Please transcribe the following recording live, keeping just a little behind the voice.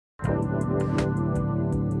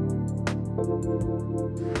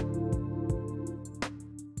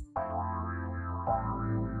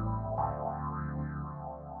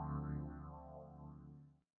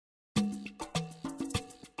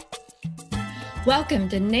Welcome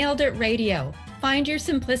to Nailed It Radio. Find your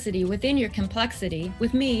simplicity within your complexity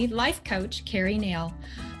with me, life coach Keri Nail.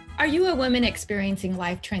 Are you a woman experiencing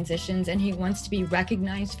life transitions and who wants to be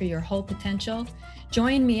recognized for your whole potential?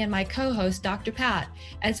 Join me and my co-host, Dr. Pat,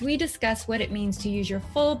 as we discuss what it means to use your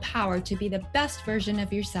full power to be the best version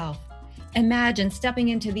of yourself. Imagine stepping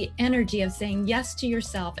into the energy of saying yes to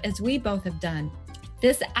yourself as we both have done.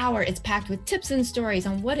 This hour is packed with tips and stories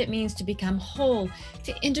on what it means to become whole,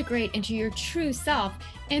 to integrate into your true self,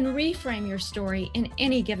 and reframe your story in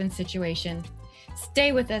any given situation.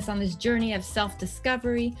 Stay with us on this journey of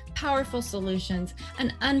self-discovery, powerful solutions,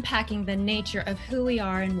 and unpacking the nature of who we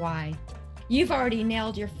are and why. You've already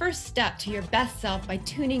nailed your first step to your best self by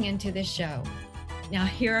tuning into this show. Now,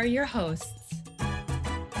 here are your hosts.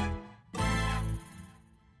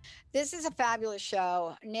 This is a fabulous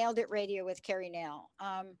show, Nailed It Radio with Keri Nail.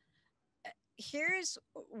 Here's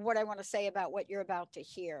what I want to say about what you're about to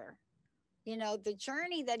hear. You know, the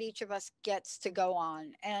journey that each of us gets to go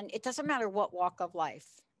on, and it doesn't matter what walk of life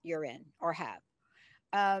you're in or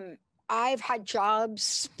have. I've had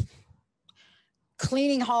jobs,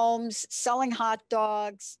 cleaning homes, selling hot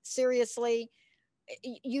dogs, seriously,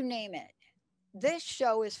 you name it. This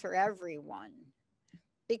show is for everyone.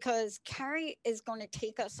 Because Keri is going to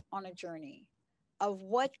take us on a journey of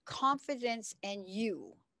what confidence in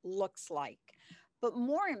you looks like. But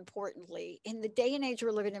more importantly, in the day and age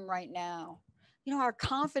we're living in right now, you know, our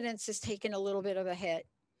confidence is taking a little bit of a hit.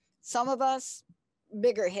 Some of us,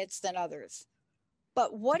 bigger hits than others.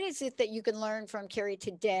 But what is it that you can learn from Keri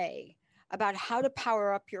today about how to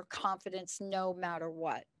power up your confidence no matter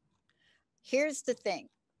what? Here's the thing.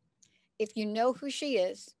 If you know who she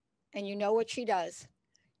is and you know what she does,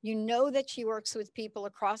 you know that she works with people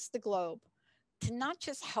across the globe to not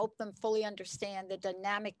just help them fully understand the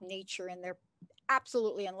dynamic nature and their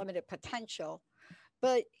absolutely unlimited potential,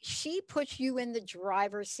 but she puts you in the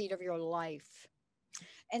driver's seat of your life.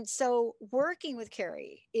 And so working with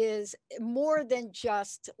Keri is more than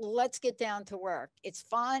just let's get down to work. It's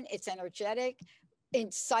fun, it's energetic,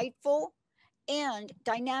 insightful, and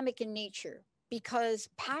dynamic in nature because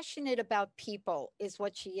passionate about people is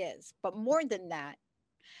what she is. But more than that,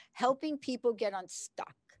 helping people get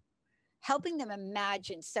unstuck, helping them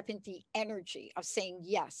imagine, step into the energy of saying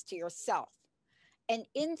yes to yourself. And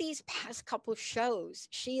in these past couple of shows,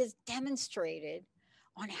 she has demonstrated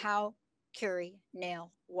on how Keri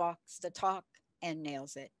Nail walks the talk and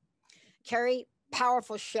nails it. Keri,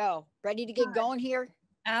 powerful show. Ready to get going here?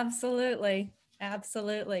 Absolutely.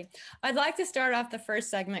 Absolutely. I'd like to start off the first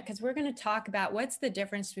segment because we're going to talk about what's the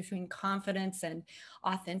difference between confidence and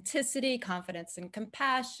authenticity, confidence and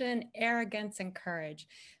compassion, arrogance and courage.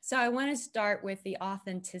 So I want to start with the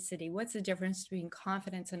authenticity. What's the difference between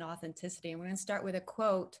confidence and authenticity? And we're going to start with a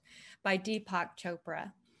quote by Deepak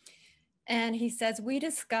Chopra. And he says, "We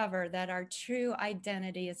discover that our true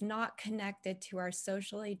identity is not connected to our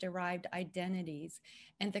socially derived identities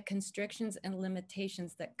and the constrictions and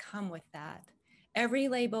limitations that come with that. Every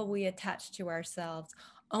label we attach to ourselves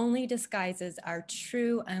only disguises our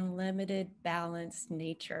true, unlimited, balanced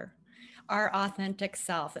nature, our authentic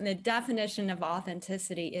self." And the definition of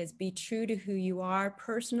authenticity is be true to who you are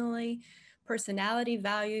personally, personality,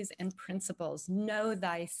 values, and principles. Know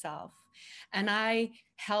thyself. And I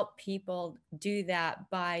help people do that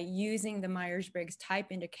by using the Myers Briggs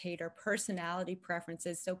Type Indicator personality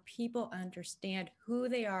preferences so people understand who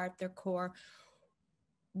they are at their core,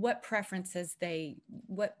 what preferences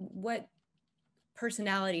what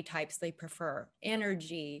personality types they prefer,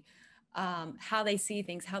 energy, how they see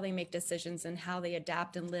things, how they make decisions, and how they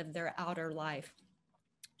adapt and live their outer life.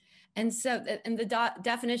 And so, and the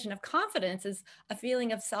definition of confidence is a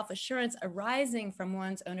feeling of self-assurance arising from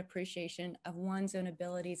one's own appreciation of one's own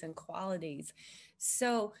abilities and qualities.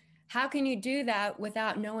 So how can you do that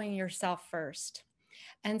without knowing yourself first?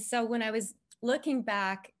 And so when I was looking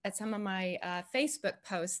back at some of my Facebook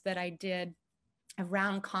posts that I did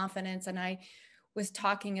around confidence, and I was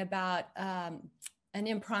talking about an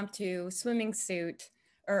impromptu swimming suit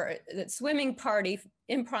or the swimming party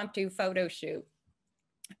impromptu photo shoot.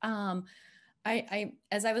 As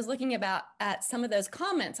I was looking at some of those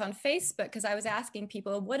comments on Facebook, because I was asking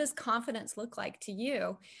people, what does confidence look like to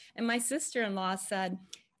you? And my sister-in-law said,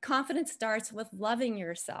 confidence starts with loving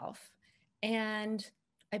yourself. And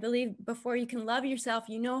I believe before you can love yourself,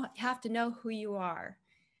 you have to know who you are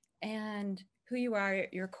and who you are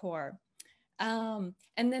at your core. And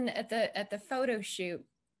then at the photo shoot,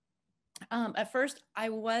 At first, I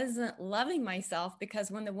wasn't loving myself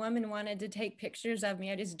because when the woman wanted to take pictures of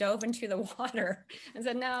me, I just dove into the water and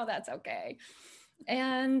said, "No, that's okay."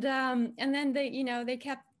 And then they, they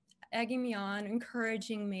kept egging me on,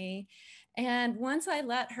 encouraging me. And once I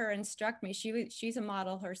let her instruct me, she's a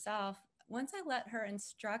model herself. Once I let her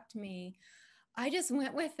instruct me, I just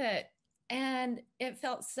went with it, and it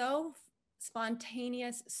felt so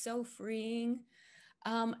spontaneous, so freeing.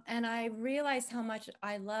 And I realized how much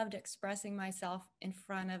I loved expressing myself in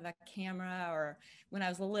front of a camera, or when I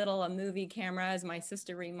was little, a movie camera, as my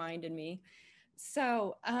sister reminded me.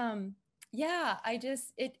 So, yeah,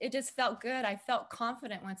 it just felt good. I felt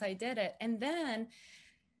confident once I did it. And then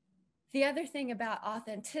the other thing about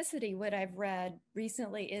authenticity, what I've read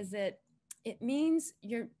recently, is that it means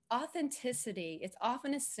your authenticity. It's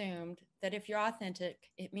often assumed that if you're authentic,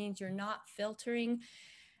 it means you're not filtering,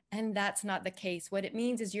 and that's not the case. What it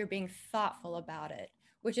means is you're being thoughtful about it,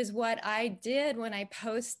 which is what I did when I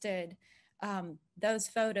posted those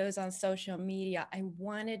photos on social media. I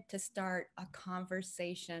wanted to start a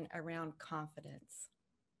conversation around confidence.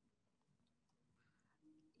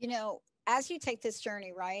 You know, as you take this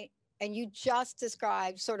journey, right? And you just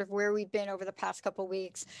described sort of where we've been over the past couple of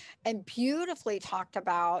weeks and beautifully talked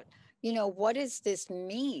about, what does this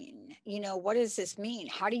mean? What does this mean?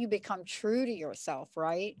 How do you become true to yourself,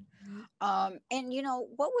 right? And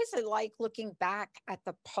what was it like looking back at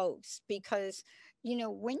the post? Because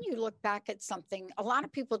when you look back at something, a lot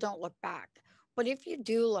of people don't look back, but if you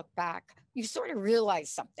do look back, you sort of realize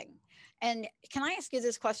something. And can I ask you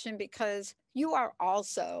this question, because you are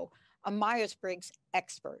also a Myers Briggs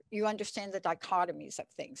expert? You understand the dichotomies of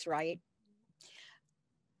things, right?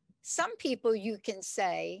 Some people, you can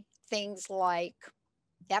say things like,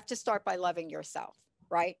 you have to start by loving yourself,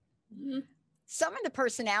 right? Mm-hmm. Some of the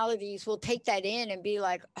personalities will take that in and be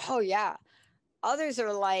like, oh yeah. Others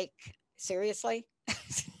are like, seriously?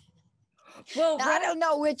 Well, Now, I don't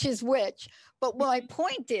know which is which, but my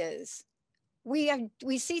point is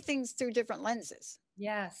we see things through different lenses.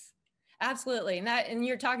 yes, absolutely. And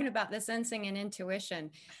you're talking about the sensing and intuition,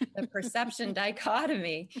 the perception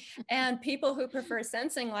dichotomy. And people who prefer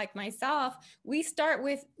sensing, like myself, we start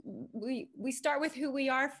with who we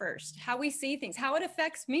are first, how we see things, how it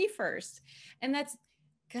affects me first. And that's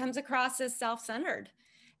comes across as self-centered.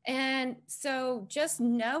 And so just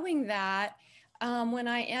knowing that, when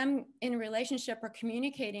I am in a relationship or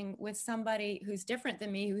communicating with somebody who's different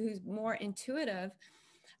than me, who's more intuitive,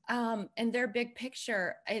 and their big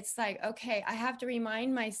picture, it's like, okay, I have to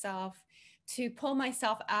remind myself to pull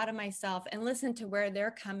myself out of myself and listen to where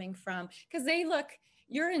they're coming from. Because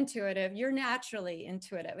you're intuitive, you're naturally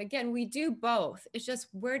intuitive. Again, we do both. It's just,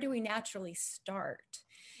 where do we naturally start?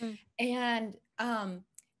 Mm.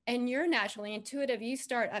 And you're naturally intuitive. You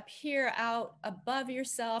start up here, out above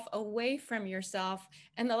yourself, away from yourself.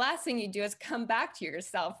 And the last thing you do is come back to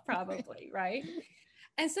yourself, probably, right?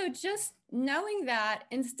 And so just knowing that,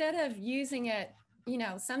 instead of using it,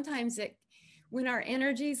 sometimes when our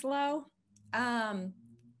energy's low,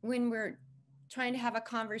 when we're trying to have a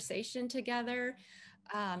conversation together,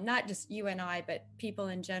 not just you and I, but people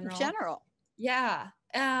in In general. general. Yeah.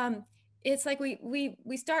 It's like we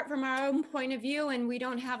start from our own point of view, and we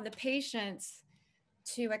don't have the patience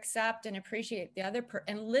to accept and appreciate the other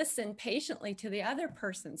and listen patiently to the other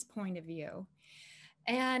person's point of view.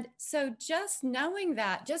 And so just knowing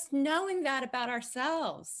that about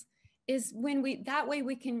ourselves is that way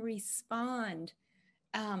we can respond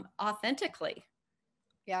authentically,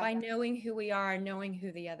 Yeah. by knowing who we are, knowing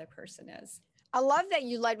who the other person is. I love that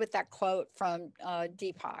you led with that quote from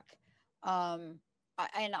Deepak.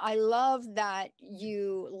 And I love that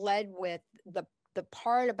you led with the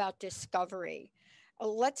part about discovery.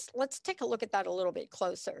 Let's take a look at that a little bit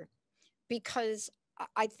closer, because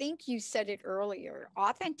I think you said it earlier.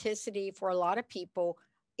 Authenticity for a lot of people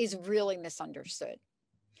is really misunderstood.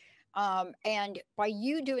 And by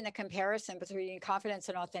you doing the comparison between confidence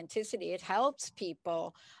and authenticity, it helps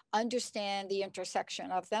people understand the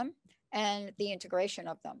intersection of them and the integration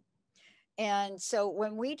of them. And so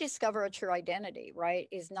when we discover a true identity, right,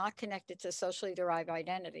 is not connected to socially derived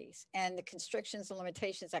identities and the constrictions and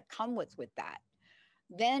limitations that come with that,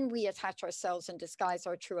 then we attach ourselves and disguise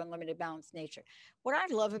our true unlimited balanced nature. What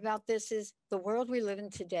I love about this is the world we live in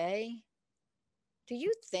today. Do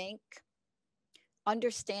you think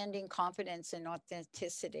understanding confidence and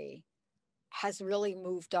authenticity has really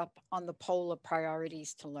moved up on the pole of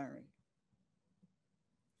priorities to learn?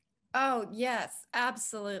 Oh, yes,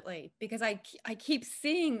 absolutely. Because I keep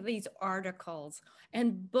seeing these articles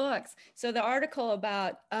and books. So the article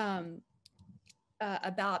about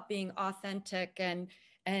being authentic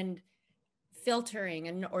and filtering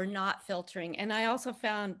and or not filtering. And I also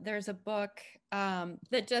found there's a book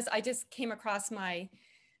that I just came across my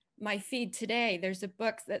feed today. There's a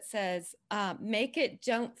book that says make it,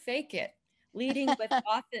 don't fake it, leading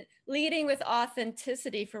with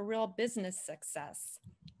authenticity for real business success.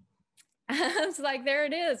 It's like, there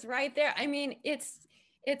it is right there. I mean,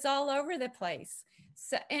 it's all over the place.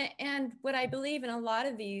 So, and what I believe in a lot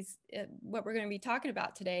of these, what we're going to be talking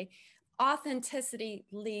about today, authenticity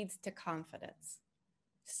leads to confidence,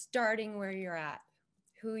 starting where you're at,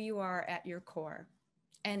 who you are at your core,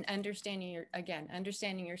 and understanding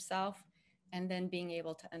yourself, and then being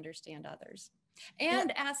able to understand others,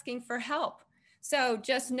 and asking for help. So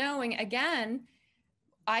just knowing, again,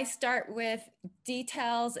 I start with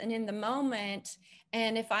details and in the moment.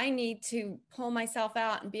 And if I need to pull myself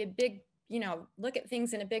out and be a big, look at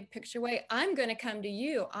things in a big picture way, I'm going to come to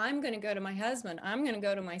you. I'm going to go to my husband. I'm going to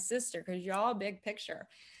go to my sister, because you're all big picture,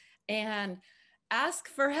 and ask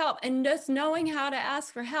for help. And just knowing how to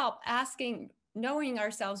ask for help, knowing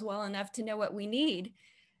ourselves well enough to know what we need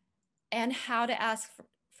and how to ask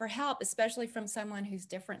for help, especially from someone who's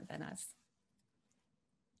different than us.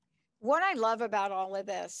 What I love about all of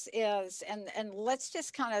this is, and let's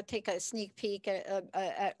just kind of take a sneak peek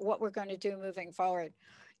at what we're going to do moving forward.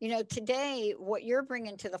 Today, what you're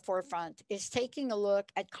bringing to the forefront is taking a look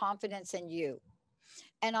at confidence in you.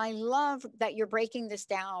 And I love that you're breaking this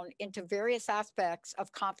down into various aspects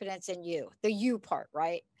of confidence in you, the you part,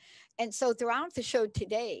 right? And so throughout the show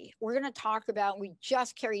today, we're going to talk about,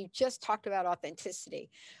 Keri just talked about authenticity,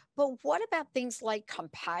 but what about things like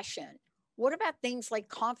compassion? What about things like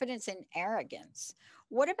confidence and arrogance?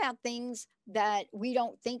 What about things that we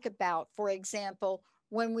don't think about? For example,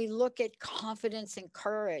 when we look at confidence and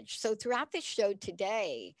courage. So throughout this show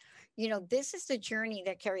today, this is the journey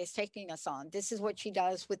that Keri is taking us on. This is what she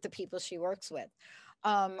does with the people she works with.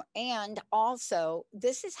 And also,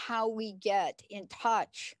 this is how we get in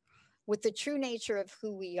touch with the true nature of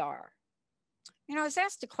who we are. I was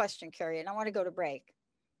asked a question, Keri, and I want to go to break.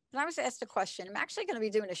 And I was asked a question. I'm actually going to be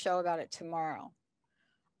doing a show about it tomorrow.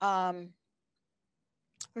 We have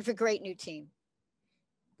a great new team.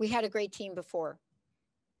 We had a great team before.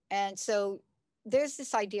 And so there's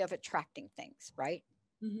this idea of attracting things, right?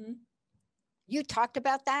 Mm-hmm. You talked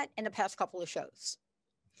about that in the past couple of shows.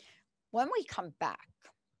 When we come back,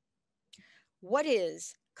 what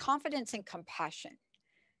is confidence and compassion?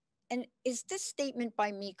 And is this statement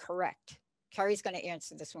by me correct? Keri's going to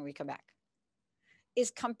answer this when we come back.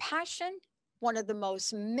 Is compassion one of the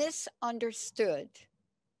most misunderstood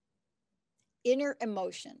inner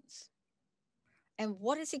emotions? And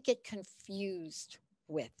what does it get confused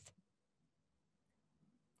with?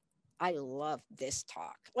 I love this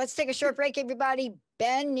talk. Let's take a short break, everybody.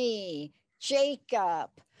 Benny,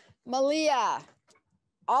 Jacob, Malia,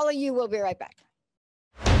 all of you will be right back.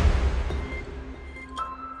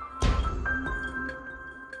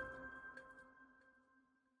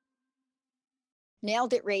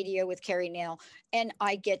 Nailed It Radio with Keri Nail. And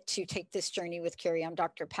I get to take this journey with Keri. I'm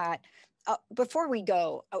Dr. Pat. Before we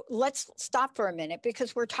go, let's stop for a minute,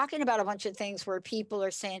 because we're talking about a bunch of things where people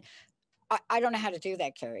are saying, I don't know how to do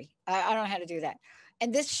that, Keri. I don't know how to do that.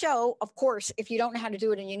 And this show, of course, if you don't know how to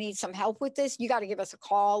do it and you need some help with this, you got to give us a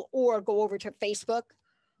call or go over to Facebook,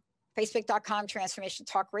 facebook.com, Transformation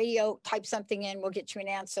Talk Radio, type something in, we'll get you an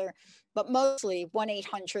answer. But mostly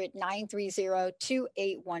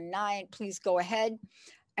 1-800-930-2819. Please go ahead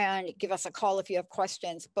and give us a call if you have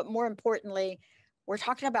questions. But more importantly, we're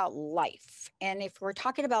talking about life. And if we're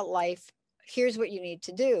talking about life, here's what you need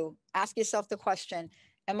to do. Ask yourself the question,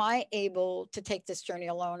 am I able to take this journey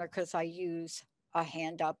alone, or because I use a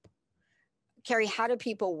hand up? Keri, how do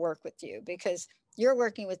people work with you? Because you're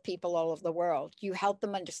working with people all over the world. You help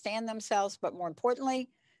them understand themselves, but more importantly,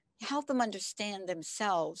 you help them understand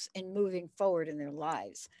themselves in moving forward in their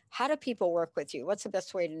lives. How do people work with you? What's the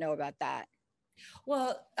best way to know about that?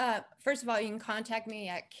 Well, first of all, you can contact me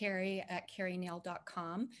at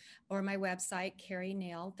keri@kerinail.com, or my website,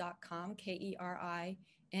 kerinail.com,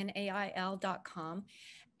 KERINAIL.com.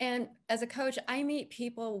 And as a coach, I meet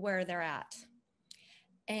people where they're at.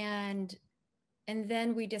 And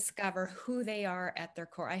then we discover who they are at their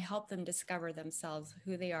core. I help them discover themselves,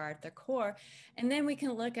 who they are at their core. And then we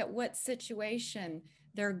can look at what situation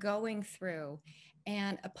they're going through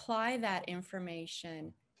and apply that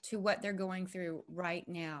information to what they're going through right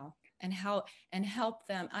now, and help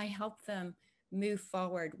them. I help them move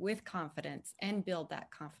forward with confidence and build that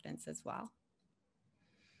confidence as well.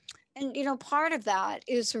 And, part of that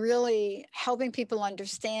is really helping people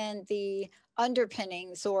understand the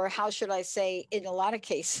underpinnings, or how should I say, in a lot of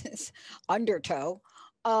cases, undertow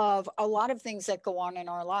of a lot of things that go on in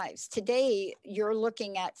our lives. Today, you're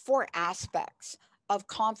looking at four aspects of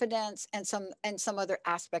confidence and some other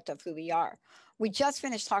aspect of who we are. We just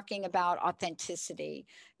finished talking about authenticity.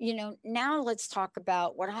 You know, now let's talk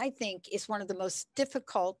about what I think is one of the most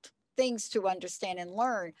difficult things to understand and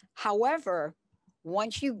learn. However,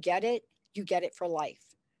 once you get it for life.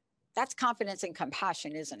 That's confidence and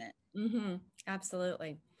compassion, isn't it? Mm-hmm.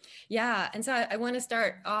 Absolutely. Yeah. And so I want to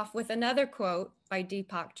start off with another quote by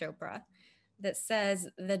Deepak Chopra that says,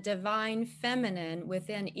 "The divine feminine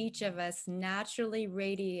within each of us naturally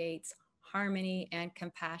radiates harmony and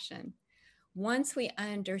compassion. Once we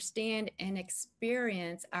understand and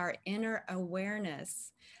experience our inner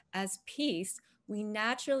awareness as peace, we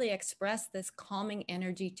naturally express this calming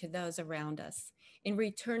energy to those around us. In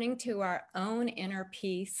returning to our own inner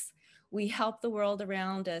peace, we help the world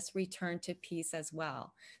around us return to peace as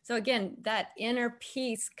well." So, again, that inner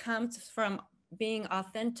peace comes from being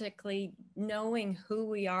authentically knowing who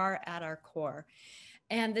we are at our core.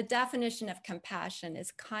 And the definition of compassion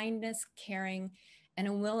is kindness, caring, and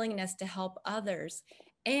a willingness to help others.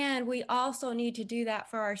 And we also need to do that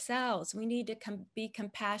for ourselves. We need to be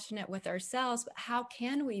compassionate with ourselves. But how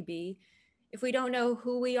can we be if we don't know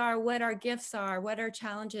who we are, what our gifts are, what our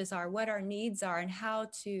challenges are, what our needs are, and how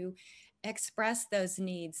to express those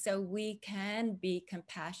needs so we can be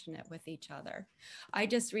compassionate with each other? I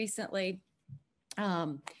just recently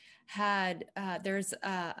had there's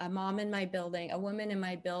a mom in my building, a woman in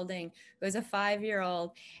my building who was a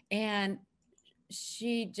 5-year-old, and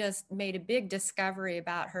she just made a big discovery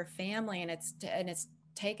about her family, and it's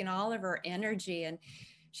taken all of her energy. And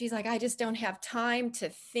she's like, "I just don't have time to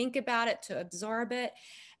think about it, to absorb it."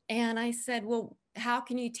 And I said, "Well, how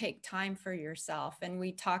can you take time for yourself?" And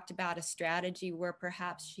we talked about a strategy where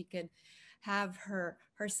perhaps she could have her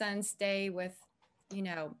son stay with, you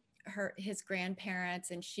know, his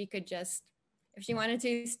grandparents, and she could just, if she wanted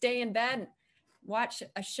to, stay in bed, watch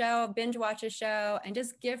a show, binge watch a show, and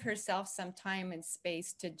just give herself some time and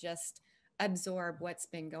space to just absorb what's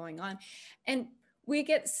been going on. And we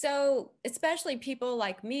get so, especially people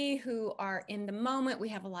like me who are in the moment, we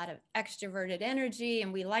have a lot of extroverted energy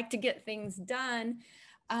and we like to get things done.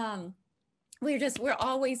 We're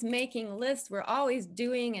always making lists, we're always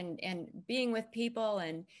doing and being with people,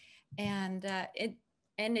 and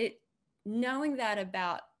it knowing that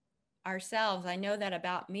about ourselves, I know that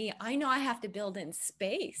about me. I know I have to build in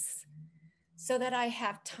space so that I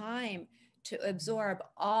have time to absorb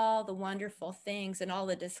all the wonderful things and all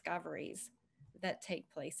the discoveries that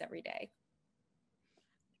take place every day.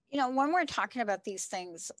 You know, when we're talking about these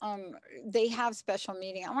things, they have special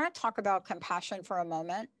meaning. I want to talk about compassion for a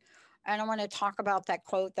moment. And I want to talk about that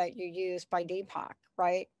quote that you used by Deepak,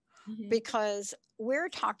 right? Mm-hmm. Because we're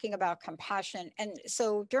talking about compassion. And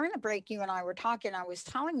so during the break, you and I were talking, I was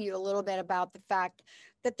telling you a little bit about the fact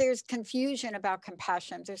that there's confusion about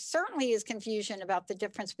compassion. There certainly is confusion about the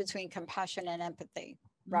difference between compassion and empathy,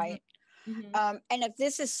 Mm-hmm. right? Mm-hmm. And if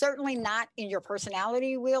this is certainly not in your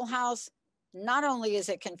personality wheelhouse, not only is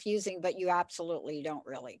it confusing, but you absolutely don't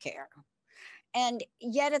really care. And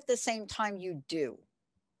yet at the same time, you do.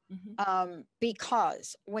 Mm-hmm.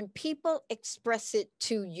 Because when people express it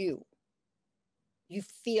to you, you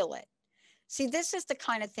feel it. See, this is the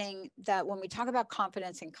kind of thing that when we talk about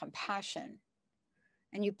confidence and compassion,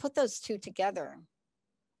 and you put those two together,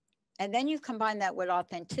 and then you combine that with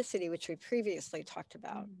authenticity, which we previously talked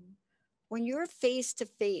about. Mm-hmm. When you're face to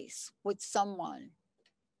face with someone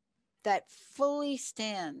that fully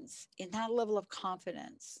stands in that level of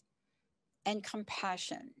confidence and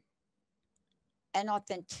compassion and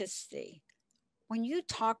authenticity, when you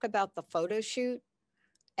talk about the photo shoot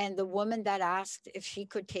and the woman that asked if she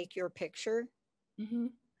could take your picture, Mm-hmm.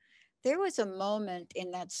 there was a moment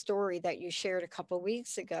in that story that you shared a couple of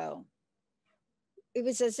weeks ago. It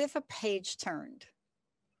was as if a page turned,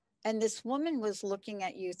 and this woman was looking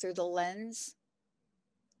at you through the lens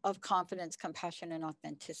of confidence, compassion, and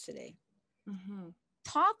authenticity. Mm-hmm.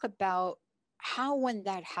 Talk about how, when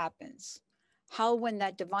that happens, how, when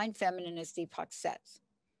that divine feminine, as Deepak says,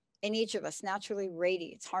 in each of us naturally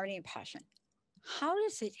radiates harmony and passion, how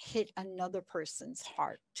does it hit another person's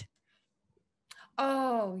heart?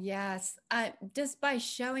 Oh, yes. Just by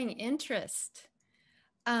showing interest.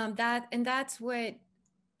 That's what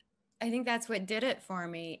I think that's what did it for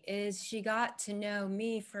me, is she got to know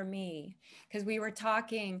me for me. Because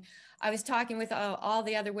I was talking with all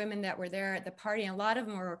the other women that were there at the party, and a lot of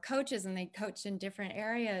them were coaches and they coached in different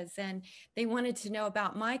areas, and they wanted to know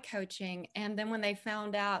about my coaching. And then when they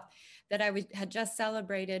found out that had just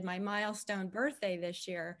celebrated my milestone birthday this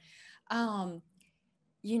year, um,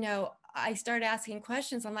 I started asking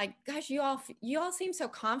questions. I'm like, gosh, you all seem so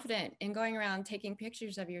confident in going around taking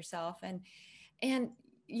pictures of yourself. And,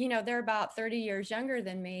 you know, they're about 30 years younger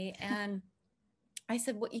than me. And I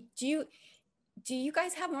said, well, do you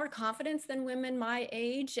guys have more confidence than women my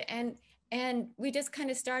age? And we just kind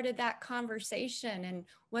of started that conversation and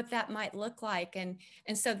what that might look like. And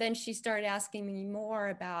so then she started asking me more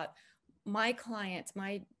about my clients.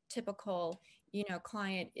 My typical, you know,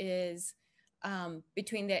 client is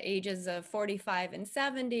between the ages of 45 and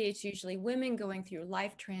 70. It's usually women going through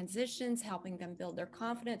life transitions, helping them build their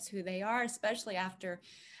confidence, who they are, especially after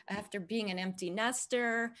being an empty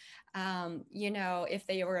nester. You know, if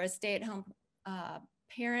they were a stay-at-home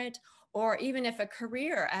parent, or even if a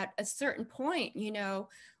career at a certain point, you know,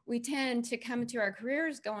 we tend to come into our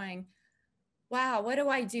careers going, wow, what do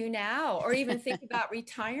I do now? Or even think about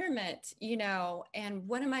retirement, you know, and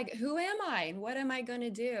who am I and what am I going to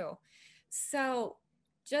do? So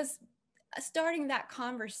just starting that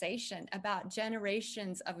conversation about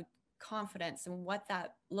generations of confidence and what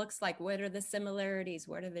that looks like. What are the similarities?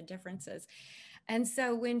 What are the differences? And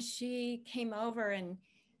so when she came over and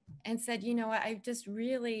said, you know what, I just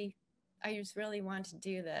really want to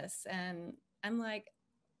do this. And I'm like,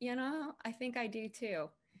 you know, I think I do too.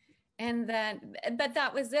 And then, but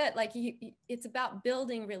that was it. Like, it's about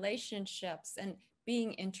building relationships and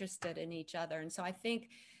being interested in each other. And so I think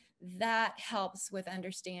that helps with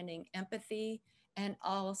understanding empathy, and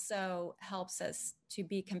also helps us to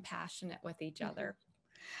be compassionate with each other.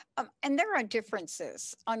 And there are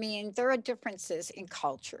differences. I mean, there are differences in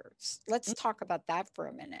cultures. Let's talk about that for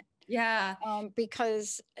a minute. Yeah.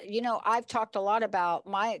 Because, you know, I've talked a lot about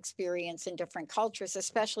my experience in different cultures,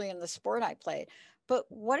 especially in the sport I played. But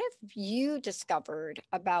what have you discovered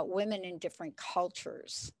about women in different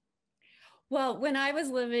cultures? Well, when I was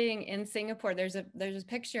living in Singapore, there's a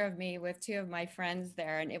picture of me with two of my friends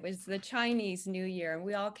there, and it was the Chinese New Year, and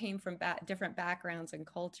we all came from different backgrounds and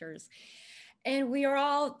cultures, and we are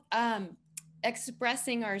all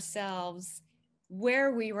expressing ourselves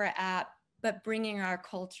where we were at, but bringing our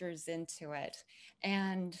cultures into it.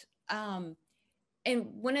 And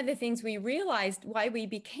one of the things we realized why we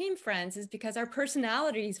became friends is because our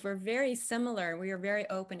personalities were very similar. We were very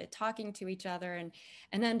open to talking to each other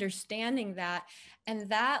and understanding that. And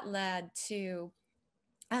that led to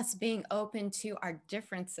us being open to our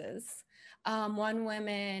differences. One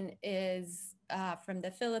woman is from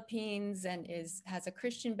the Philippines and has a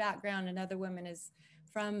Christian background. Another woman is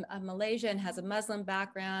from Malaysia and has a Muslim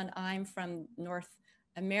background. I'm from North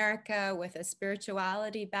America with a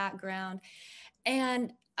spirituality background.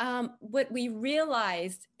 And what we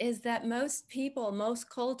realized is that most people, most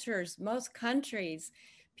cultures, most countries,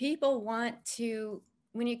 people want to,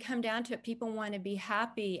 when you come down to it, people want to be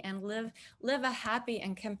happy and live a happy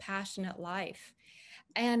and compassionate life.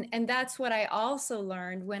 And that's what I also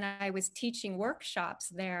learned when I was teaching workshops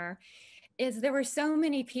there, is there were so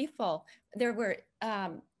many people. There were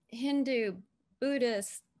Hindu,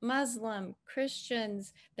 Buddhist, Muslim,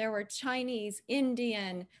 Christians, there were Chinese,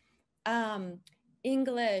 Indian,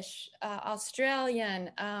 English, Australian,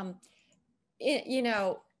 you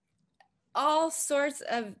know, all sorts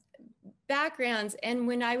of backgrounds. And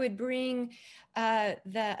when I would bring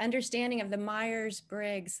the understanding of the Myers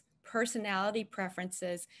Briggs personality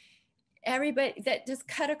preferences, everybody that just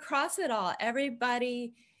cut across it all,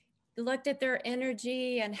 everybody looked at their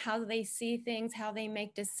energy and how they see things, how they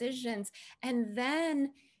make decisions. And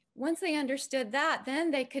then once they understood that,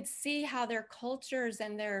 then they could see how their cultures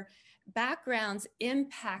and their backgrounds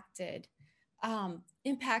impacted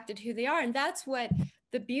who they are. And that's what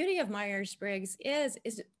the beauty of Myers-Briggs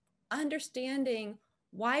is understanding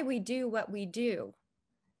why we do what we do.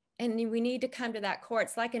 And we need to come to that core.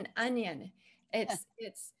 It's like an onion. It's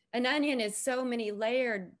an onion is so many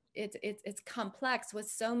layered, it's complex with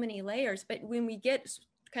so many layers. But when we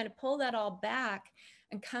kind of pull that all back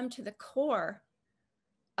and come to the core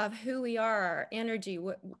of who we are, our energy,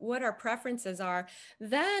 what our preferences are,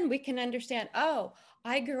 then we can understand, oh,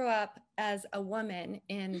 I grew up as a woman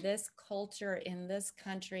in this culture, in this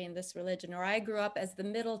country, in this religion, or I grew up as the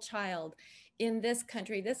middle child in this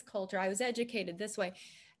country, this culture. I was educated this way.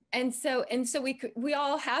 And so we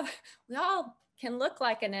all can look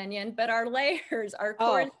like an onion, but our layers, our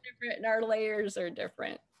core is different and our layers are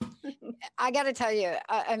different. I got to tell you,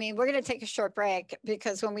 I mean, we're going to take a short break,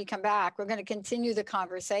 because when we come back, we're going to continue the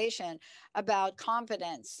conversation about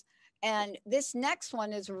confidence. And this next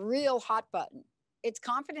one is real hot button. It's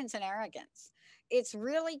confidence and arrogance. It's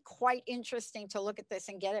really quite interesting to look at this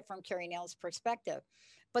and get it from Keri Nail's perspective.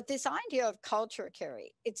 But this idea of culture,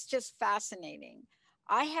 Keri, it's just fascinating.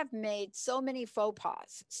 I have made so many faux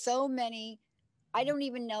pas, so many, I don't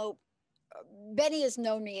even know Benny has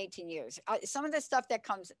known me 18 years. Some of the stuff that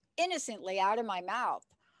comes innocently out of my mouth,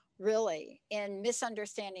 really, in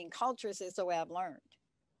misunderstanding cultures is the way I've learned.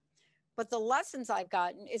 But the lessons I've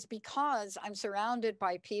gotten is because I'm surrounded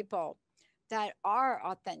by people that are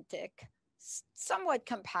authentic, somewhat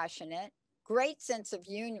compassionate, great sense of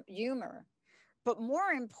humor, but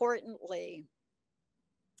more importantly,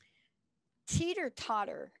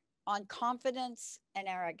 teeter-totter on confidence and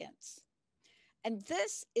arrogance. And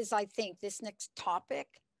this is, I think, this next topic,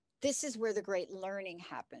 this is where the great learning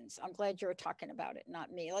happens. I'm glad you're talking about it,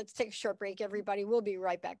 not me. Let's take a short break, everybody. We'll be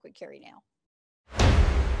right back with Keri Nail.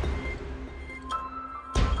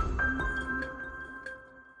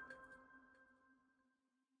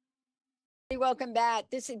 Welcome back.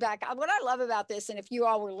 This is back. What I love about this, and if you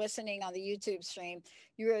all were listening on the YouTube stream,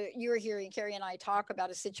 you were hearing Keri and I talk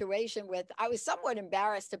about a situation with I was somewhat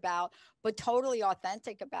embarrassed about, but totally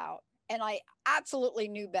authentic about, and I absolutely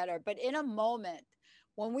knew better. But in a moment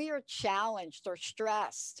when we are challenged or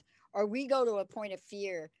stressed, or we go to a point of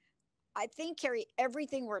fear, I think, Keri,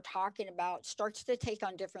 everything we're talking about starts to take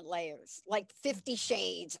on different layers, like 50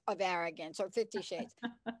 shades of arrogance or 50 shades.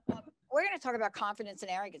 We're going to talk about confidence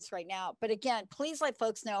and arrogance right now. But again, please let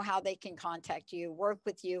folks know how they can contact you, work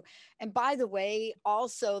with you. And by the way,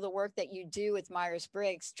 also the work that you do with Myers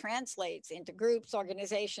Briggs translates into groups,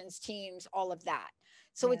 organizations, teams, all of that.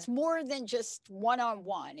 So it's more than just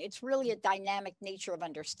one-on-one. It's really a dynamic nature of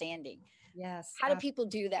understanding. Yes. How do people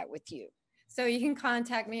do that with you? So you can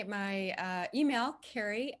contact me at my email,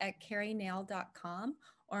 Keri@kerinail.com,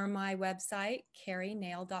 or my website,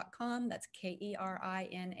 kerinail.com. That's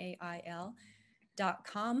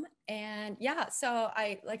KERINAIL.com. And yeah, so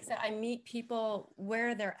like I said, I meet people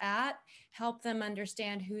where they're at, help them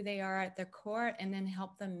understand who they are at their core, and then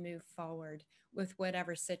help them move forward with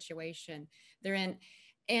whatever situation they're in,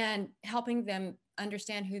 and helping them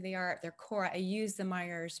understand who they are at their core. I use the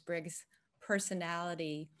Myers Briggs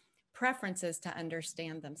personality preferences to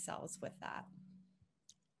understand themselves with that.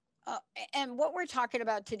 And what we're talking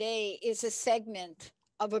about today is a segment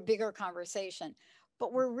of a bigger conversation,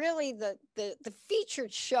 but we're really the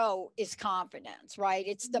featured show is confidence, right?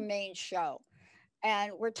 It's the main show.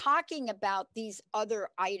 And we're talking about these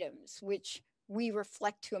other items, which we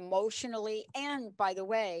reflect to emotionally. And by the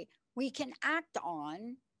way, we can act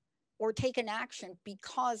on or take an action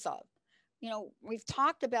because of. You know, we've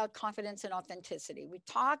talked about confidence and authenticity. We've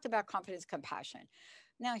talked about confidence, compassion.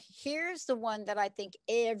 Now, here's the one that I think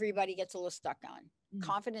everybody gets a little stuck on,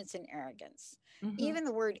 confidence and arrogance. Even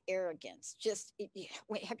the word arrogance,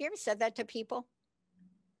 wait, have you ever said that to people?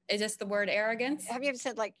 Is just the word arrogance? Have you ever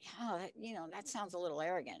said like, oh, that sounds a little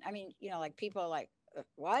arrogant? I mean, like people are like,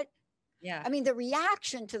 what? Yeah. I mean, the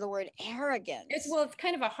reaction to the word arrogance. It's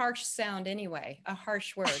kind of a harsh sound anyway, a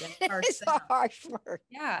harsh word. It's a harsh word.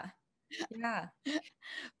 Yeah. Yeah.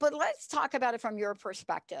 But let's talk about it from your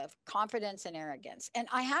perspective, confidence and arrogance. And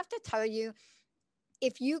I have to tell you,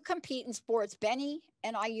 if you compete in sports, Benny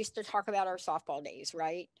and I used to talk about our softball days,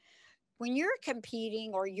 right? When you're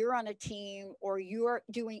competing or you're on a team or you're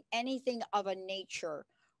doing anything of a nature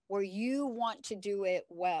where you want to do it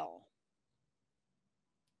well,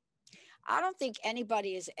 I don't think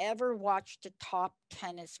anybody has ever watched a top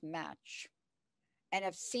tennis match and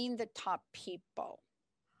have seen the top people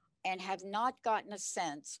and have not gotten a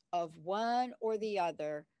sense of one or the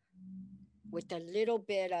other with a little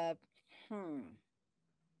bit of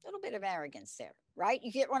arrogance there, right?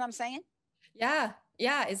 You get what I'm saying? Yeah.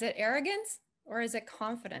 Yeah. Is it arrogance or is it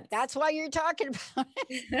confidence? That's why you're talking about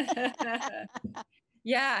it.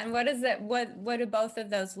 Yeah. And what is it? What do both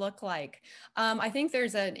of those look like? I think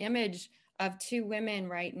there's an image of two women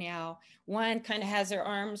right now. One kind of has her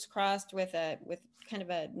arms crossed with kind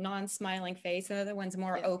of a non-smiling face. The other one's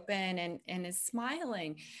more open and is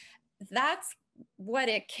smiling. That's what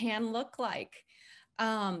it can look like.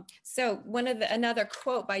 So another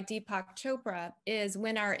quote by Deepak Chopra is,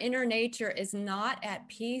 when our inner nature is not at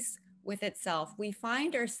peace with itself, we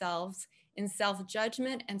find ourselves in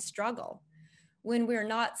self-judgment and struggle. When we're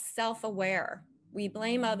not self-aware, we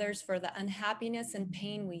blame others for the unhappiness and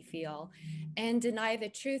pain we feel and deny the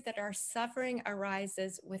truth that our suffering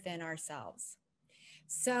arises within ourselves.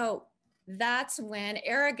 So that's when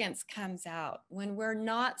arrogance comes out, when we're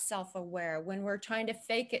not self-aware, when we're trying to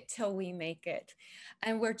fake it till we make it,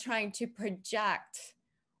 and we're trying to project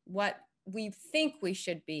what we think we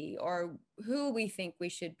should be or who we think we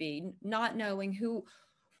should be, not knowing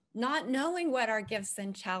what our gifts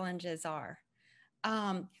and challenges are.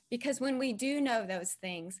 Because when we do know those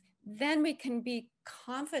things, then we can be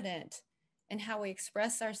confident in how we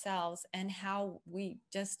express ourselves and how we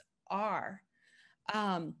just are.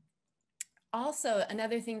 also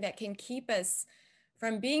another thing that can keep us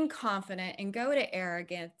from being confident and go to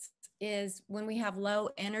arrogance is when we have low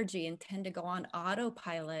energy and tend to go on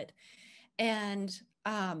autopilot, and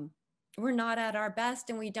we're not at our best,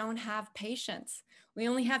 and we don't have patience. We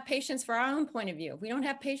only have patience for our own point of view. We don't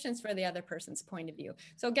have patience for the other person's point of view.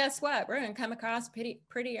 So guess what? We're going to come across pretty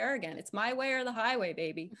arrogant. It's my way or the highway,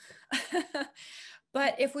 baby.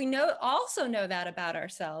 But if we also know that about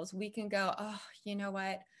ourselves, we can go, oh, you know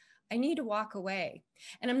what? I need to walk away.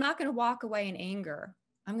 And I'm not going to walk away in anger.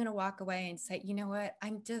 I'm going to walk away and say, you know what?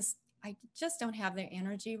 I just don't have the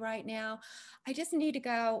energy right now. I just need to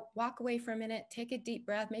go walk away for a minute, take a deep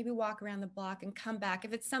breath, maybe walk around the block and come back.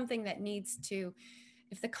 If it's something that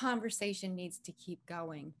if the conversation needs to keep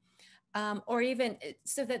going. Or even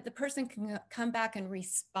so that the person can come back and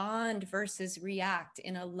respond versus react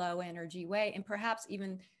in a low energy way. And perhaps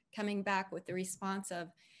even coming back with the response of,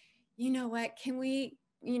 you know what, can we,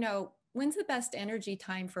 when's the best energy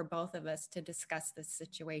time for both of us to discuss this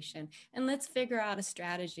situation? And let's figure out a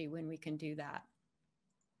strategy when we can do that.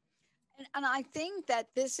 And I think that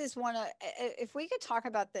this is if we could talk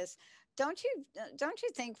about this, don't you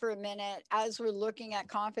think for a minute, as we're looking at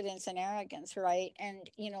confidence and arrogance, right? And,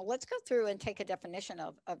 let's go through and take a definition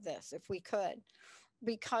of this, if we could,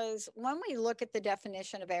 because when we look at the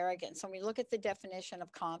definition of arrogance, when we look at the definition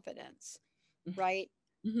of confidence, right?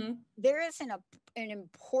 Mm-hmm. There is an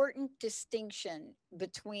important distinction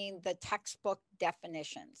between the textbook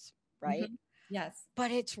definitions, right? Mm-hmm. Yes.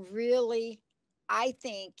 But it's really, I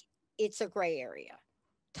think it's a gray area.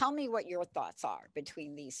 Tell me what your thoughts are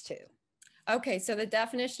between these two. Okay, so the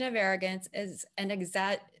definition of arrogance is an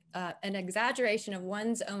exaggeration of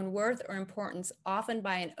one's own worth or importance, often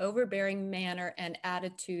by an overbearing manner and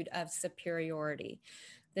attitude of superiority.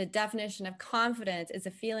 The definition of confidence is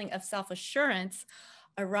a feeling of self-assurance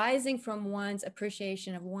arising from one's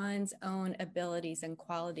appreciation of one's own abilities and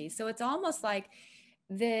qualities. So it's almost like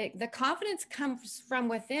the confidence comes from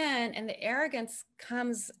within and the arrogance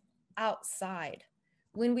comes outside.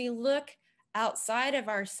 When we look outside of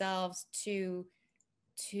ourselves to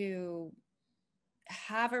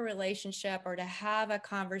have a relationship or to have a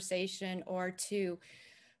conversation or to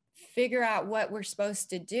figure out what we're supposed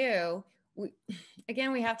to do, we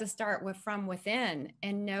have to start from within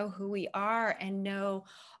and know who we are and know,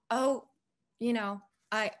 oh,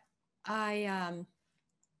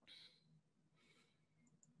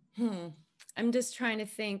 I'm just trying to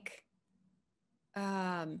think.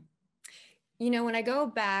 When I go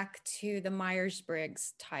back to the Myers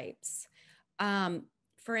Briggs types,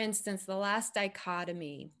 for instance, the last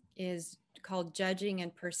dichotomy is called judging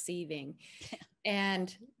and perceiving.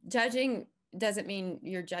 And judging doesn't mean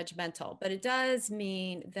you're judgmental, but it does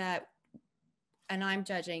mean that, and I'm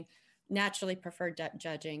judging, naturally prefer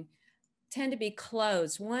judging, tend to be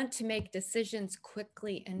closed, want to make decisions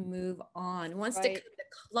quickly and move on, wants to come to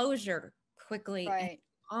closure quickly and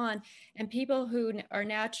on. And people who are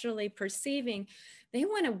naturally perceiving, they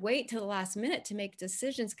want to wait till the last minute to make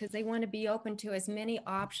decisions because they want to be open to as many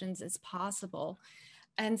options as possible.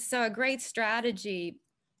 And so a great strategy,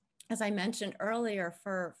 as I mentioned earlier,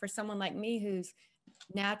 for someone like me who's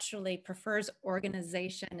naturally prefers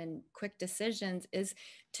organization and quick decisions, is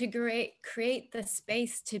to create the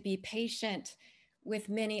space to be patient with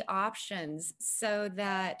many options, so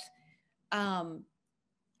that and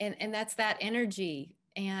that's that energy.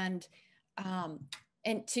 And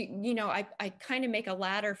to, I kind of make a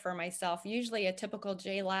ladder for myself. Usually a typical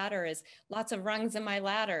J ladder is lots of rungs in my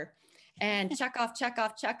ladder, and check off, check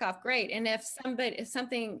off, check off. Great. And if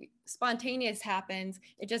something spontaneous happens,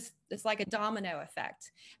 it's like a domino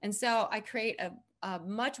effect. And so I create a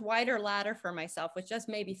much wider ladder for myself with just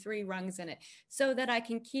maybe 3 rungs in it, so that I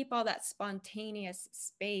can keep all that spontaneous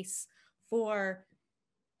space for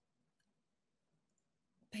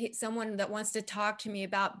someone that wants to talk to me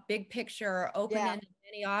about big picture or open-ended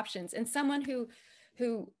many options. And someone who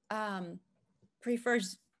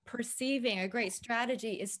prefers perceiving, a great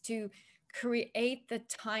strategy is to create the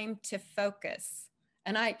time to focus.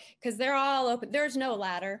 And because they're all open, there's no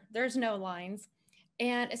ladder, there's no lines.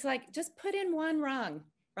 And it's like, just put in 1 rung,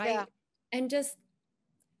 right? Yeah. And just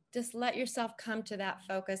let yourself come to that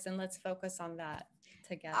focus, and let's focus on that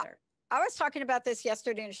together. I was talking about this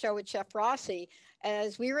yesterday in a show with Chef Rossi,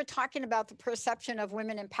 as we were talking about the perception of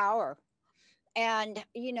women in power. And,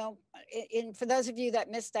 for those of you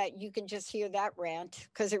that missed that, you can just hear that rant,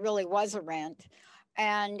 because it really was a rant.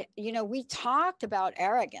 And, we talked about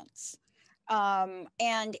arrogance.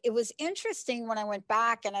 And it was interesting when I went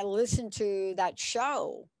back and I listened to that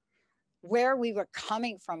show, where we were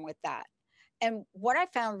coming from with that. And what I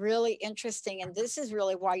found really interesting, and this is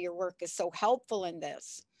really why your work is so helpful in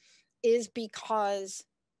this, is because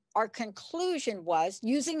our conclusion was,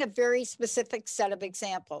 using a very specific set of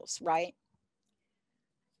examples, right?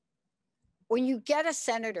 When you get a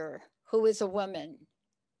senator who is a woman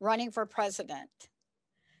running for president,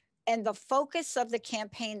 and the focus of the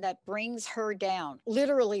campaign that brings her down,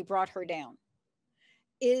 literally brought her down,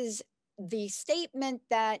 is the statement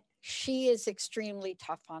that she is extremely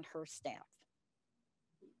tough on her staff.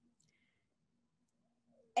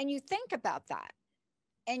 And you think about that,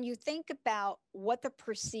 and you think about what the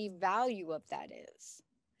perceived value of that is.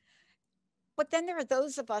 But then there are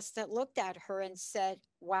those of us that looked at her and said,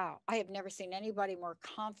 wow, I have never seen anybody more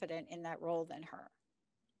confident in that role than her.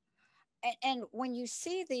 And when you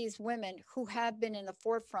see these women who have been in the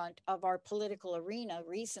forefront of our political arena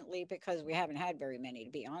recently, because we haven't had very many,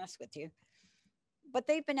 to be honest with you, but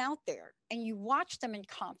they've been out there and you watch them in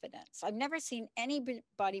confidence. I've never seen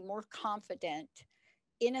anybody more confident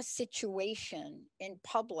in a situation in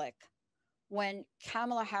public when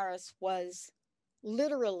Kamala Harris was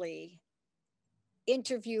literally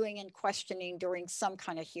interviewing and questioning during some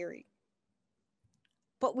kind of hearing.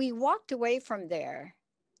 But we walked away from there,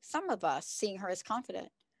 some of us seeing her as confident.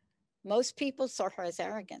 Most people saw her as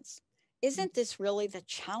arrogance. Isn't this really the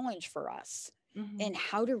challenge for us in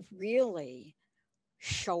how to really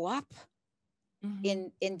show up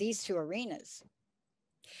in these two arenas?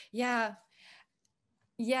 Yeah.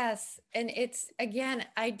 Yes. And it's, again,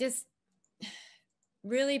 I just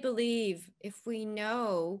really believe if we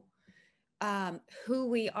know who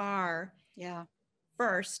we are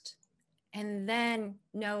first, and then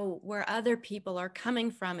know where other people are coming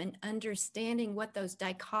from and understanding what those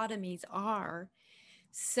dichotomies are,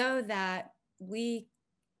 so that we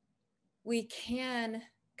can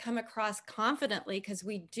come across confidently because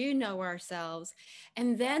we do know ourselves,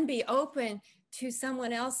 and then be open to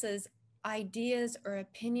someone else's ideas or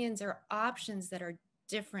opinions or options that are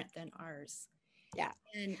different than ours. Yeah.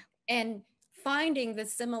 And finding the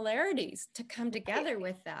similarities to come together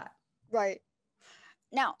with that. Right.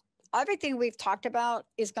 Now, everything we've talked about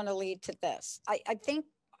is going to lead to this. I think,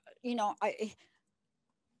 you know,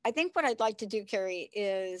 I think what I'd like to do, Keri,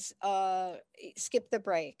 is skip the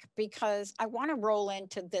break, because I want to roll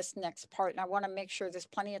into this next part and I want to make sure there's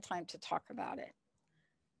plenty of time to talk about it.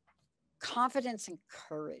 Confidence and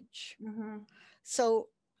courage. So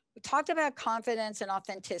we talked about confidence and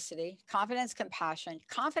authenticity, confidence, compassion,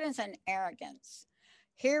 confidence and arrogance.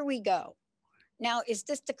 Here we go. Now, is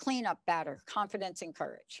this the cleanup batter, confidence and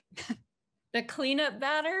courage? The cleanup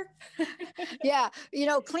batter? Yeah. You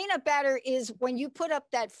know, cleanup batter is when you put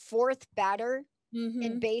up that fourth batter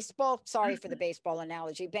in baseball. Sorry for the baseball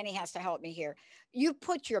analogy. Benny has to help me here. You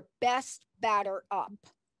put your best batter up,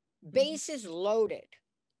 bases loaded.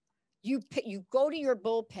 You go to your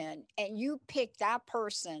bullpen and you pick that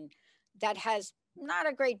person that has not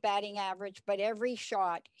a great batting average, but every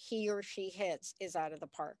shot he or she hits is out of the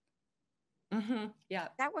park. Yeah. Is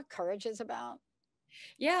that what courage is about?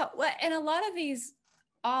 Yeah. Well, and a lot of these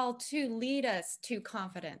all too lead us to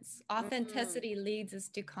confidence. Authenticity leads us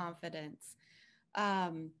to confidence.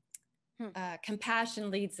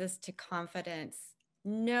 Compassion leads us to confidence.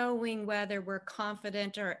 Knowing whether we're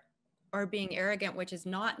confident or being arrogant, which is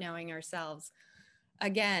not knowing ourselves,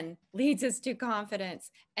 again, leads us to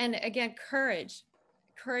confidence. And again, courage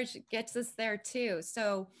gets us there too.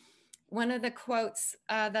 So one of the quotes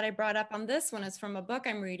that I brought up on this one is from a book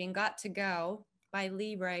I'm reading, Got to Go by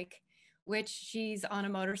Lee Rake, which she's on a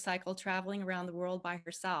motorcycle traveling around the world by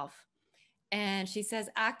herself. And she says,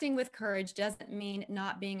 acting with courage doesn't mean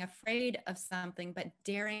not being afraid of something, but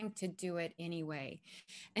daring to do it anyway.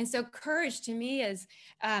 And so courage to me is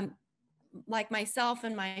like myself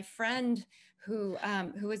and my friend who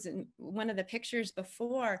was in one of the pictures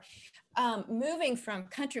before, moving from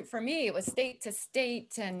country. For me, it was state to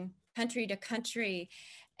state and country to country.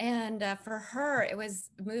 And for her, it was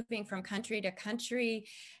moving from country to country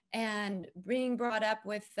and being brought up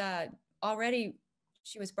with already,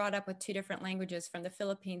 she was brought up with two different languages, from the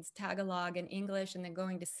Philippines, Tagalog and English, and then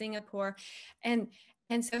going to Singapore. And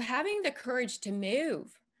so having the courage to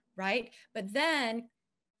move, right? But then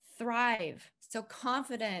thrive. So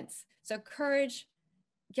confidence, so courage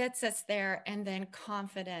gets us there, and then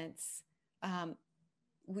confidence,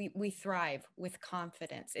 we thrive with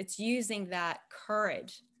confidence. It's using that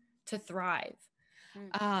courage to thrive.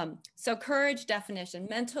 So courage definition: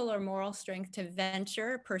 mental or moral strength to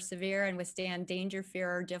venture, persevere, and withstand danger,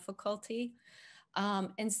 fear, or difficulty.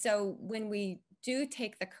 And so when we do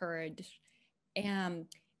take the courage and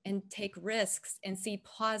take risks and see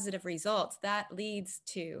positive results, that leads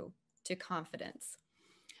to confidence.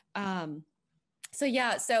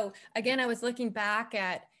 So again, I was looking back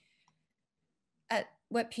at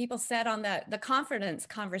what people said on the confidence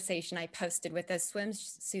conversation I posted with those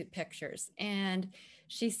swimsuit pictures. And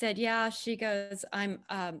she said, yeah, she goes, I'm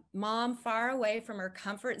mom far away from her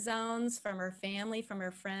comfort zones, from her family, from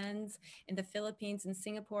her friends in the Philippines and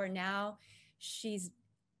Singapore. Now she's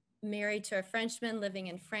married to a Frenchman living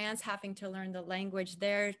in France, having to learn the language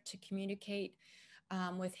there to communicate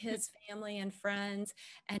with his family and friends.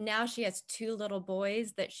 And now she has 2 little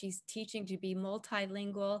boys that she's teaching to be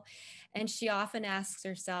multilingual. And she often asks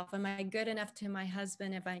herself, am I good enough to my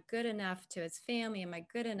husband? Am I good enough to his family? Am I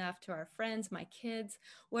good enough to our friends, my kids?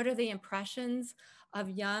 What are the impressions of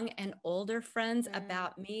young and older friends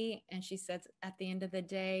about me? And she says, at the end of the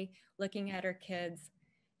day, looking at her kids,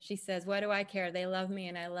 she says, what do I care? They love me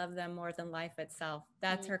and I love them more than life itself.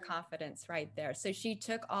 That's her confidence right there. So she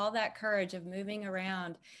took all that courage of moving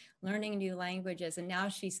around, learning new languages, and now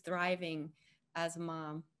she's thriving as a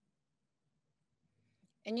mom.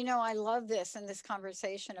 And, I love this and this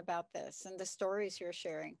conversation about this and the stories you're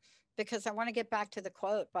sharing, because I want to get back to the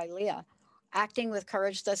quote by Leah. Acting with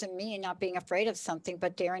courage doesn't mean not being afraid of something,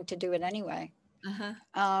 but daring to do it anyway.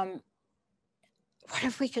 What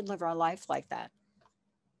if we could live our life like that?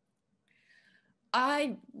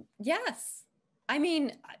 Yes. I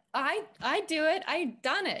mean, I do it. I've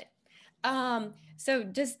done it. So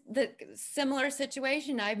just the similar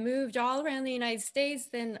situation, I've moved all around the United States,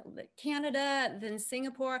 then Canada, then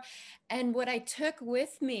Singapore. And what I took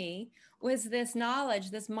with me was this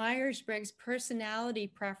knowledge, this Myers Briggs personality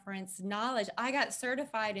preference knowledge. I got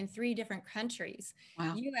certified in 3 different countries,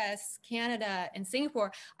 wow. US, Canada, and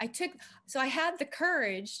Singapore. So I had the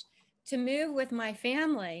courage to move with my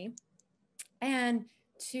family and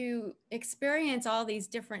to experience all these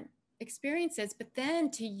different experiences, but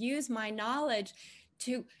then to use my knowledge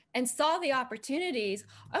and saw the opportunities.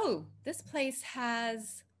 Oh, this place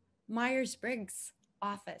has Myers Briggs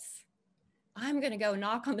office. I'm going to go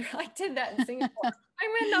knock on their, I did that in Singapore.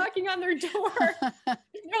 I went knocking on their door.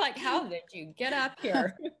 They're like, how did you get up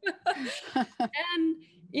here? And,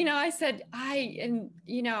 I said, I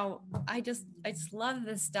just love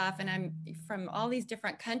this stuff. And I'm from all these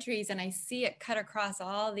different countries and I see it cut across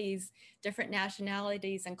all these different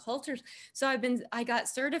nationalities and cultures. So I got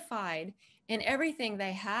certified in everything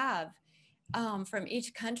they have from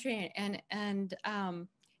each country. And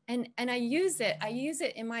I use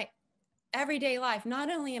it in my everyday life, not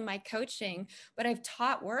only in my coaching, but I've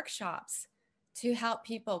taught workshops to help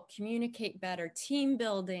people communicate better, team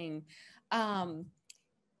building, and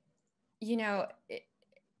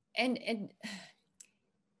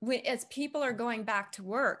as people are going back to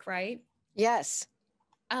work, right? Yes.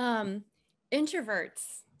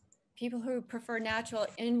 Introverts, people who prefer natural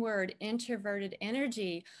inward introverted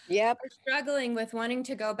energy, are struggling with wanting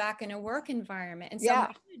to go back in a work environment. And so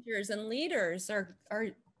managers and leaders are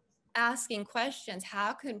asking questions.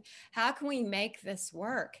 How can we make this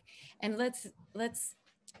work? And let's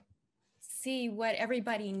see what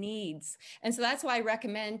everybody needs. And so that's why I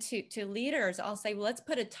recommend to leaders, I'll say, well, let's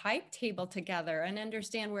put a type table together and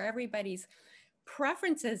understand where everybody's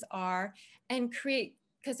preferences are and create,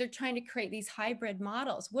 because they're trying to create these hybrid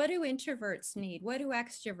models. What do introverts need? What do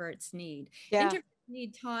extroverts need? Introverts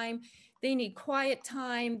need time. They need quiet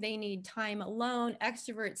time. They need time alone.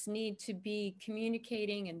 Extroverts need to be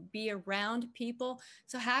communicating and be around people.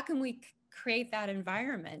 So how can we create that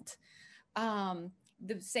environment?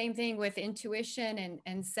 The same thing with intuition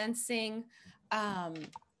and sensing,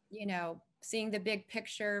 seeing the big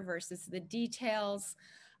picture versus the details,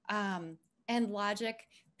 and logic.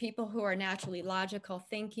 People who are naturally logical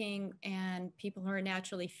thinking and people who are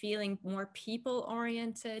naturally feeling, more people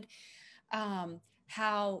oriented.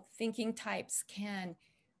 How thinking types can,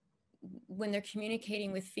 when they're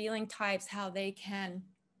communicating with feeling types, how they can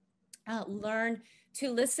learn to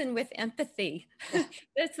listen with empathy.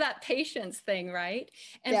 It's that patience thing, right?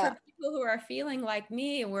 And for people who are feeling like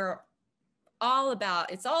me, we're all about,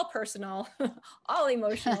 it's all personal, all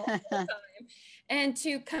emotional all the time. And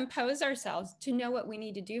to compose ourselves, to know what we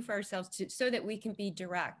need to do for ourselves so that we can be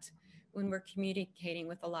direct when we're communicating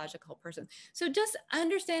with a logical person. So just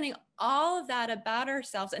understanding all of that about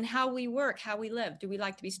ourselves and how we work, how we live. Do we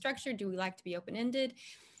like to be structured? Do we like to be open-ended?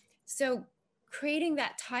 So creating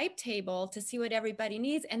that type table to see what everybody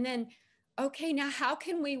needs. And then, okay, now how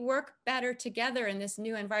can we work better together in this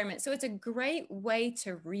new environment? So it's a great way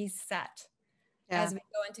to reset as we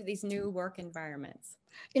go into these new work environments.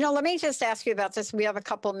 Let me just ask you about this. We have a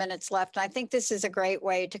couple minutes left. I think this is a great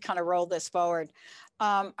way to kind of roll this forward.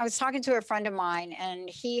 I was talking to a friend of mine, and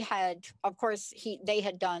he had, of course, they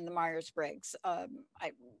had done the Myers Briggs.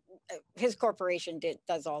 His corporation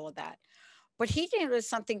does all of that. But he noticed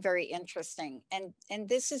something very interesting. And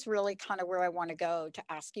this is really kind of where I want to go to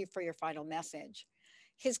ask you for your final message.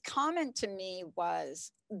 His comment to me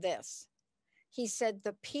was this. He said,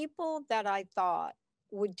 the people that I thought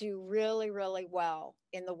would do really, really well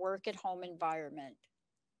in the work at home environment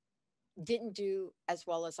didn't do as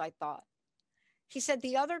well as I thought. He said,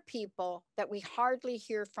 the other people that we hardly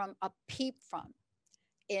hear from a peep from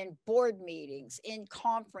in board meetings, in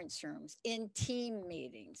conference rooms, in team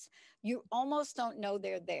meetings, you almost don't know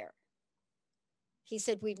they're there. He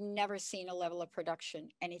said, we've never seen a level of production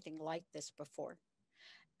anything like this before.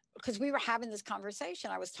 Because we were having this conversation.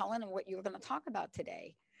 I was telling him what you were going to talk about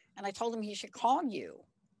today. And I told him he should call you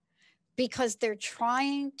because they're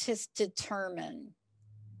trying to determine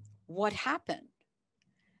what happened.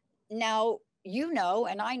 Now, you know,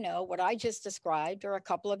 and I know what I just described are a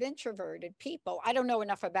couple of introverted people. I don't know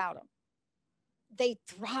enough about them. They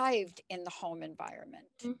thrived in the home environment.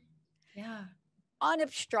 Yeah.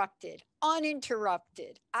 Unobstructed,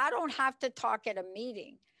 uninterrupted. I don't have to talk at a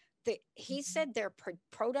meeting. He said their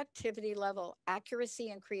productivity level,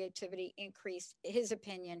 accuracy, and creativity increased, his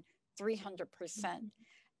opinion, 300%.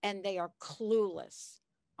 And they are clueless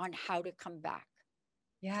on how to come back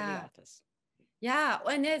to the office. Yeah,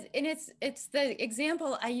 and it's the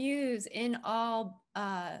example I use in all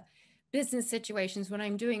business situations when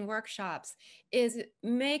I'm doing workshops is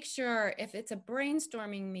make sure if it's a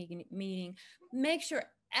brainstorming meeting, make sure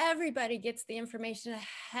everybody gets the information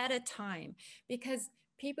ahead of time, because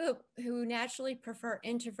people who naturally prefer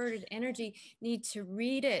introverted energy need to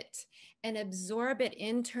read it and absorb it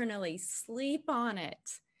internally, sleep on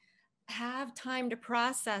it, have time to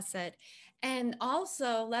process it, and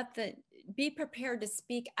also be prepared to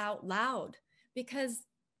speak out loud, because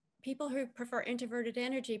people who prefer introverted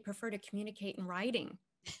energy prefer to communicate in writing.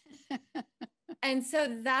 And so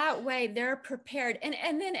that way they're prepared.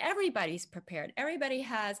 And then everybody's prepared. Everybody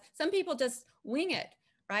has, some people just wing it,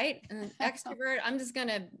 right? And extrovert, I'm just going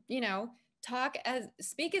to,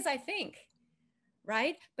 speak as I think,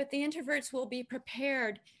 right? But the introverts will be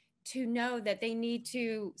prepared to know that they need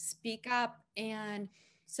to speak up. And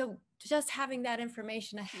so just having that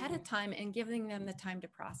information ahead of time and giving them the time to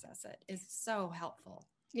process it is so helpful.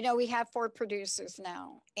 You know, we have 4 producers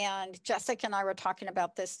now, and Jessica and I were talking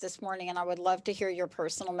about this morning, and I would love to hear your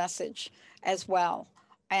personal message as well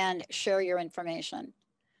and share your information.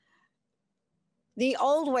 The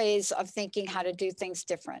old ways of thinking how to do things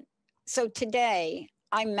different. So today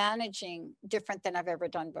I'm managing different than I've ever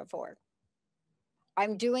done before.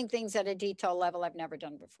 I'm doing things at a detail level I've never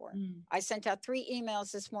done before. I sent out 3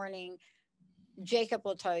 emails this morning. Jacob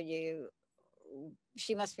will tell you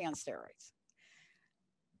she must be on steroids.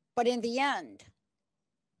 But in the end,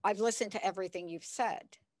 I've listened to everything you've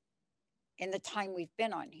said in the time we've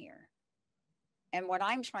been on here. And what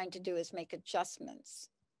I'm trying to do is make adjustments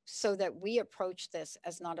so that we approach this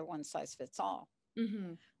as not a one size fits all.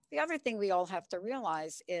 Mm-hmm. The other thing we all have to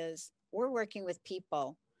realize is we're working with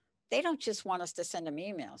people. They don't just want us to send them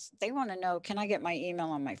emails. They want to know, can I get my email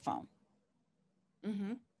on my phone?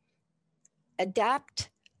 Mm-hmm.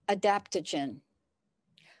 Adaptogen.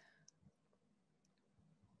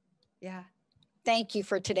 Yeah. Thank you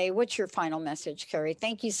for today. What's your final message, Keri?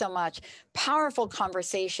 Thank you so much. Powerful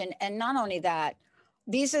conversation. And not only that,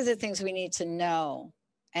 these are the things we need to know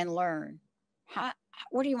and learn.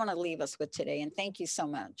 What do you want to leave us with today? And thank you so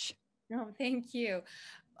much. No, thank you.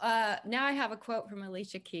 Now I have a quote from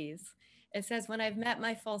Alicia Keys. It says, when I've met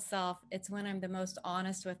my full self, it's when I'm the most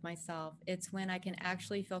honest with myself. It's when I can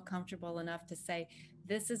actually feel comfortable enough to say,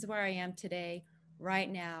 this is where I am today, right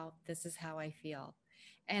now. This is how I feel.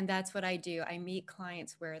 And that's what I do. I meet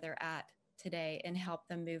clients where they're at today and help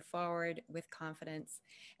them move forward with confidence.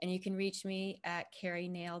 And you can reach me at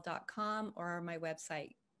kerinail.com or my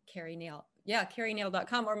website, Keri Nail. Yeah,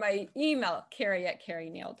 kerinail.com, or my email,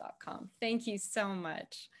 Keri@kerinail.com. Thank you so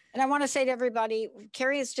much. And I want to say to everybody,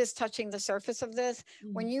 Keri is just touching the surface of this.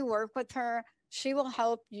 Mm-hmm. When you work with her, she will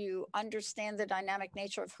help you understand the dynamic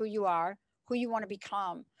nature of who you are, who you want to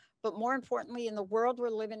become. But more importantly, in the world we're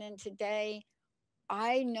living in today,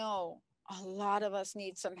 I know a lot of us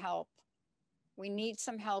need some help. We need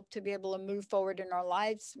some help to be able to move forward in our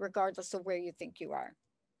lives, regardless of where you think you are.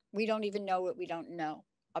 We don't even know what we don't know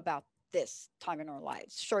about this time in our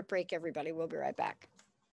lives. Short break, everybody. We'll be right back.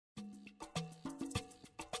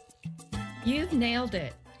 You've nailed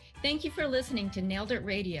it. Thank you for listening to Nailed It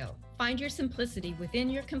Radio. Find your simplicity within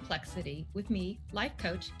your complexity with me, life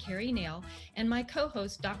coach Keri Nail, and my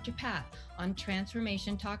co-host, Dr. Pat, on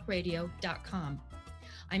transformationtalkradio.com.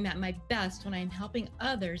 I'm at my best when I'm helping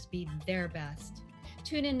others be their best.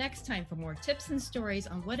 Tune in next time for more tips and stories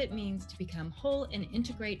on what it means to become whole and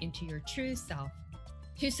integrate into your true self.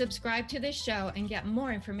 To subscribe to this show and get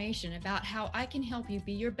more information about how I can help you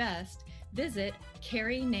be your best, visit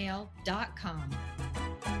kerinail.com.